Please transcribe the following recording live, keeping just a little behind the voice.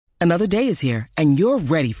Another day is here, and you're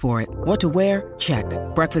ready for it. What to wear? Check.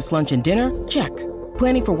 Breakfast, lunch, and dinner? Check.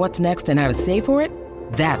 Planning for what's next and how to save for it?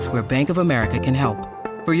 That's where Bank of America can help.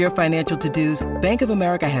 For your financial to-dos, Bank of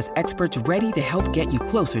America has experts ready to help get you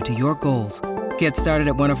closer to your goals. Get started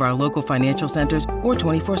at one of our local financial centers or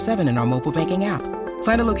 24/7 in our mobile banking app.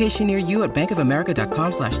 Find a location near you at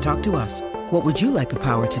bankofamerica.com/talktous. What would you like the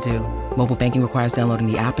power to do? Mobile banking requires downloading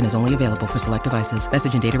the app and is only available for select devices.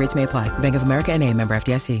 Message and data rates may apply. Bank of America N.A., member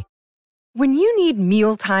FDIC. When you need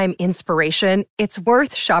mealtime inspiration, it's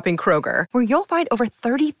worth shopping Kroger, where you'll find over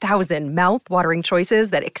 30,000 mouth-watering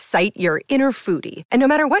choices that excite your inner foodie. And no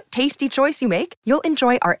matter what tasty choice you make, you'll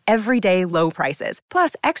enjoy our everyday low prices,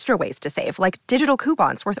 plus extra ways to save, like digital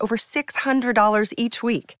coupons worth over $600 each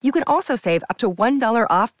week. You can also save up to $1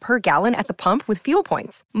 off per gallon at the pump with fuel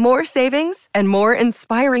points. More savings and more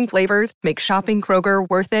inspiring flavors make shopping Kroger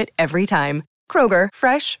worth it every time. Kroger,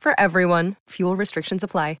 fresh for everyone. Fuel restrictions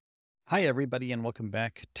apply. Hi, everybody, and welcome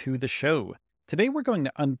back to the show. Today, we're going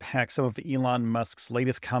to unpack some of Elon Musk's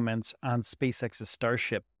latest comments on SpaceX's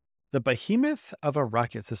Starship, the behemoth of a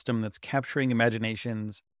rocket system that's capturing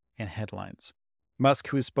imaginations and headlines. Musk,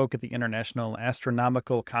 who spoke at the International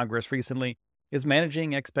Astronomical Congress recently, is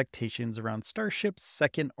managing expectations around Starship's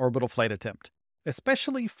second orbital flight attempt,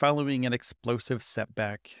 especially following an explosive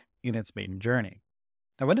setback in its maiden journey.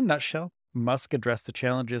 Now, in a nutshell, Musk addressed the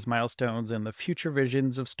challenges, milestones, and the future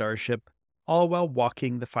visions of Starship, all while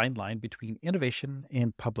walking the fine line between innovation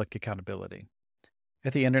and public accountability.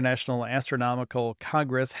 At the International Astronomical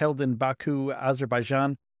Congress held in Baku,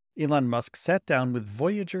 Azerbaijan, Elon Musk sat down with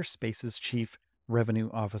Voyager Space's Chief Revenue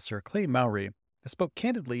Officer Clay Mowry and spoke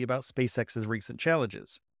candidly about SpaceX's recent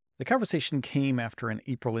challenges. The conversation came after an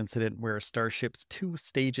April incident where Starship's two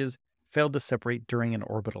stages failed to separate during an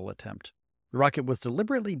orbital attempt. The rocket was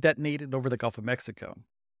deliberately detonated over the Gulf of Mexico,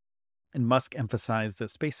 and Musk emphasized that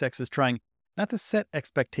SpaceX is trying not to set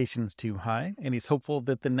expectations too high, and he's hopeful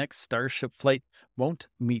that the next Starship flight won't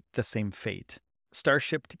meet the same fate.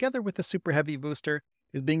 Starship, together with the Super Heavy booster,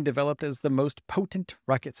 is being developed as the most potent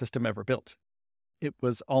rocket system ever built. It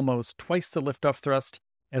was almost twice the liftoff thrust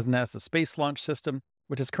as NASA's Space Launch System,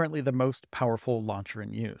 which is currently the most powerful launcher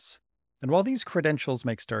in use. And while these credentials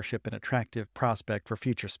make Starship an attractive prospect for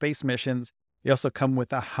future space missions, they also come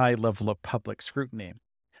with a high level of public scrutiny.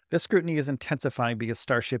 This scrutiny is intensifying because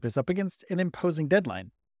Starship is up against an imposing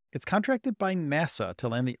deadline. It's contracted by NASA to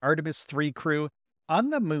land the Artemis 3 crew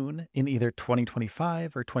on the moon in either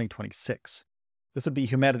 2025 or 2026. This would be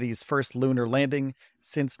humanity's first lunar landing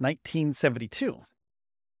since 1972.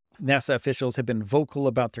 NASA officials have been vocal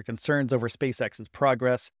about their concerns over SpaceX's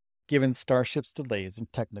progress, given Starship's delays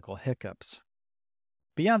and technical hiccups.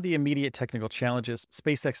 Beyond the immediate technical challenges,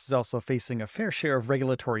 SpaceX is also facing a fair share of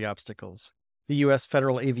regulatory obstacles. The U.S.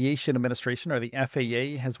 Federal Aviation Administration, or the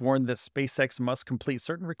FAA, has warned that SpaceX must complete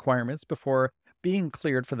certain requirements before being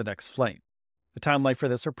cleared for the next flight. The timeline for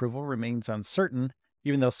this approval remains uncertain,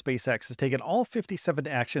 even though SpaceX has taken all 57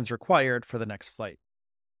 actions required for the next flight.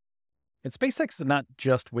 And SpaceX is not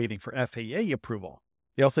just waiting for FAA approval.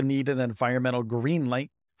 They also need an environmental green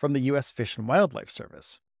light from the U.S. Fish and Wildlife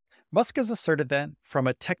Service. Musk has asserted that, from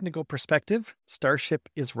a technical perspective, Starship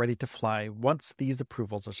is ready to fly once these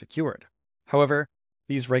approvals are secured. However,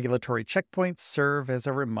 these regulatory checkpoints serve as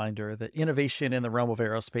a reminder that innovation in the realm of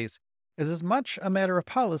aerospace is as much a matter of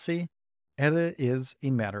policy as it is a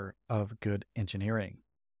matter of good engineering.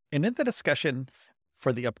 And in the discussion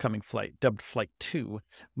for the upcoming flight, dubbed Flight 2,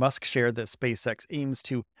 Musk shared that SpaceX aims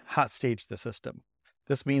to hot stage the system.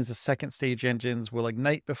 This means the second stage engines will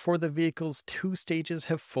ignite before the vehicle's two stages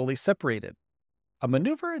have fully separated, a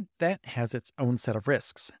maneuver that has its own set of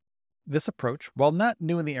risks. This approach, while not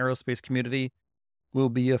new in the aerospace community, will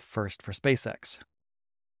be a first for SpaceX.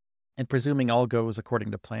 And presuming all goes according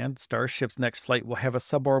to plan, Starship's next flight will have a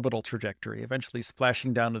suborbital trajectory, eventually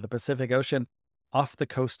splashing down to the Pacific Ocean off the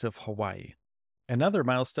coast of Hawaii. Another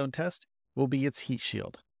milestone test will be its heat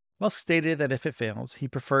shield. Musk stated that if it fails, he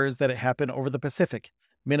prefers that it happen over the Pacific,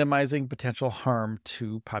 minimizing potential harm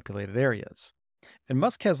to populated areas. And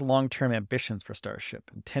Musk has long-term ambitions for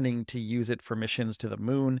Starship, intending to use it for missions to the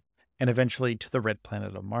moon and eventually to the red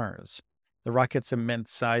planet of Mars. The rocket's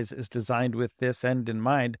immense size is designed with this end in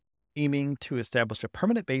mind, aiming to establish a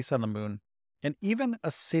permanent base on the moon and even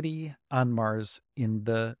a city on Mars in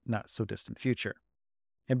the not-so-distant future.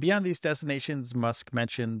 And beyond these destinations, Musk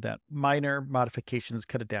mentioned that minor modifications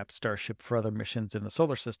could adapt Starship for other missions in the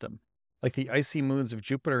solar system, like the icy moons of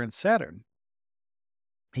Jupiter and Saturn.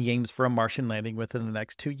 He aims for a Martian landing within the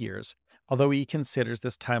next 2 years, although he considers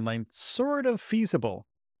this timeline sort of feasible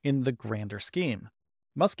in the grander scheme.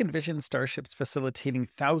 Musk envisions Starships facilitating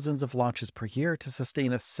thousands of launches per year to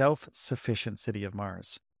sustain a self-sufficient city of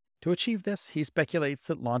Mars. To achieve this, he speculates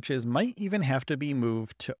that launches might even have to be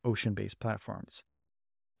moved to ocean-based platforms.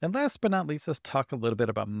 And last but not least, let's talk a little bit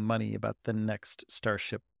about money about the next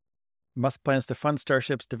Starship. Musk plans to fund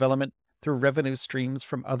Starship's development through revenue streams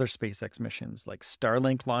from other SpaceX missions like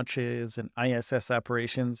Starlink launches and ISS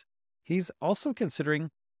operations. He's also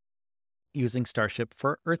considering using Starship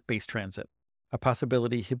for Earth-based transit, a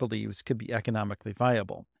possibility he believes could be economically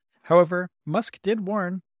viable. However, Musk did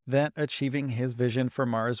warn that achieving his vision for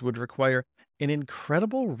Mars would require an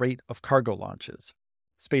incredible rate of cargo launches.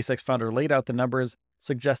 SpaceX founder laid out the numbers,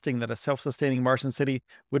 suggesting that a self-sustaining Martian city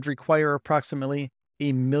would require approximately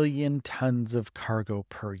 1 million tons of cargo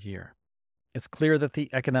per year. It's clear that the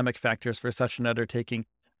economic factors for such an undertaking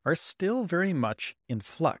are still very much in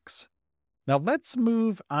flux. Now let's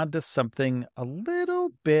move on to something a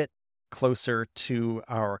little bit closer to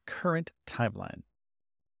our current timeline.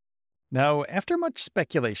 Now, after much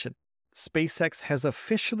speculation, SpaceX has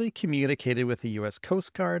officially communicated with the U.S.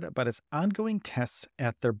 Coast Guard about its ongoing tests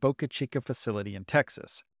at their Boca Chica facility in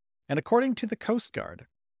Texas. And according to the Coast Guard,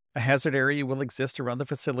 a hazard area will exist around the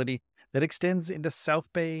facility that extends into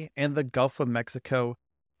South Bay and the Gulf of Mexico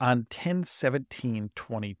on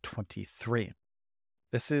 10/17/2023.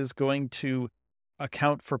 This is going to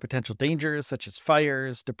account for potential dangers such as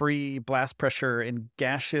fires, debris, blast pressure, and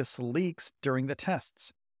gaseous leaks during the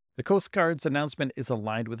tests. The Coast Guard's announcement is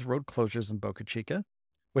aligned with road closures in Boca Chica,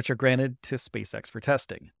 which are granted to SpaceX for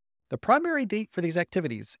testing. The primary date for these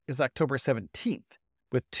activities is October 17th,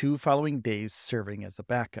 with 2 following days serving as a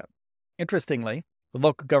backup. Interestingly, the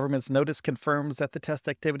local government's notice confirms that the test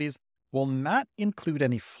activities will not include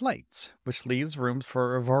any flights, which leaves room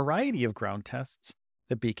for a variety of ground tests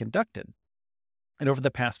that be conducted. And over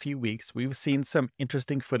the past few weeks, we've seen some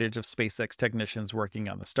interesting footage of SpaceX technicians working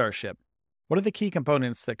on the Starship. One of the key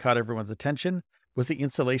components that caught everyone's attention was the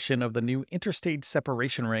installation of the new interstage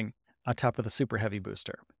separation ring on top of the Super Heavy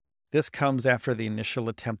booster. This comes after the initial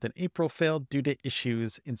attempt in April failed due to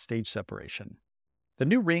issues in stage separation. The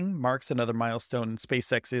new ring marks another milestone in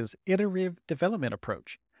SpaceX's iterative development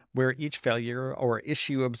approach, where each failure or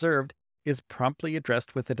issue observed is promptly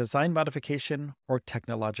addressed with a design modification or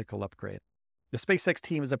technological upgrade. The SpaceX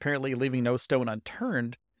team is apparently leaving no stone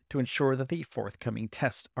unturned to ensure that the forthcoming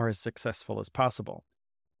tests are as successful as possible.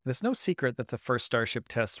 It's no secret that the first Starship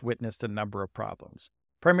test witnessed a number of problems,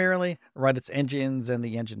 primarily around its engines and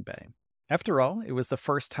the engine bay. After all, it was the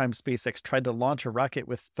first time SpaceX tried to launch a rocket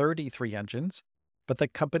with 33 engines, but the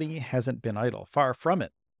company hasn't been idle. Far from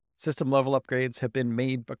it. System-level upgrades have been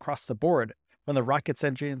made across the board, from the rocket's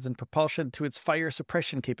engines and propulsion to its fire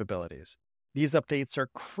suppression capabilities. These updates are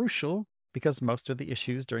crucial because most of the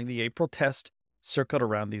issues during the April test circled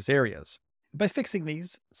around these areas. By fixing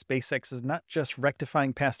these, SpaceX is not just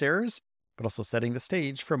rectifying past errors, but also setting the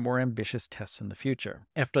stage for more ambitious tests in the future.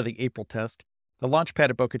 After the April test, the launch pad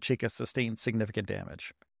at Boca Chica sustained significant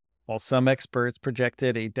damage. While some experts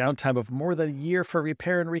projected a downtime of more than a year for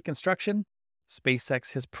repair and reconstruction,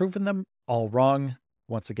 SpaceX has proven them all wrong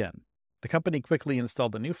once again. The company quickly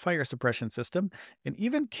installed a new fire suppression system and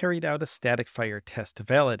even carried out a static fire test to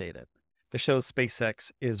validate it. This shows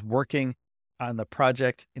SpaceX is working on the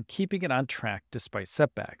project and keeping it on track despite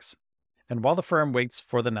setbacks. And while the firm waits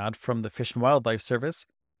for the nod from the Fish and Wildlife Service,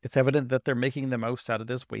 it's evident that they're making the most out of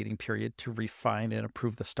this waiting period to refine and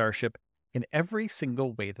improve the Starship in every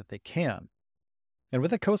single way that they can. And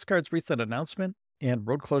with the Coast Guard's recent announcement and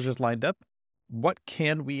road closures lined up, what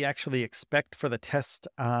can we actually expect for the test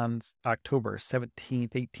on October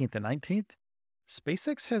 17th, 18th, and 19th?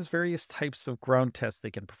 SpaceX has various types of ground tests they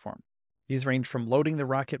can perform. These range from loading the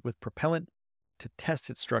rocket with propellant to test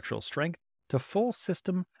its structural strength to full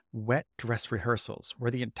system wet dress rehearsals,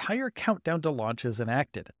 where the entire countdown to launch is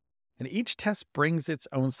enacted. And each test brings its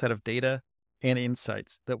own set of data and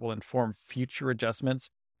insights that will inform future adjustments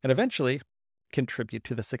and eventually contribute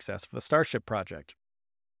to the success of the Starship project.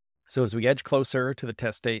 So as we edge closer to the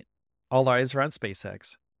test date, all eyes are on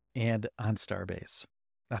SpaceX and on Starbase.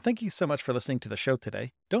 Now, thank you so much for listening to the show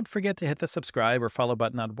today. Don't forget to hit the subscribe or follow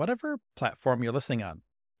button on whatever platform you're listening on.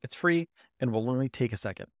 It's free and will only take a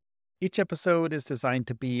second. Each episode is designed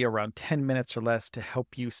to be around 10 minutes or less to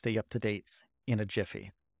help you stay up to date in a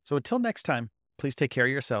jiffy. So until next time, please take care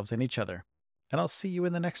of yourselves and each other, and I'll see you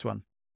in the next one.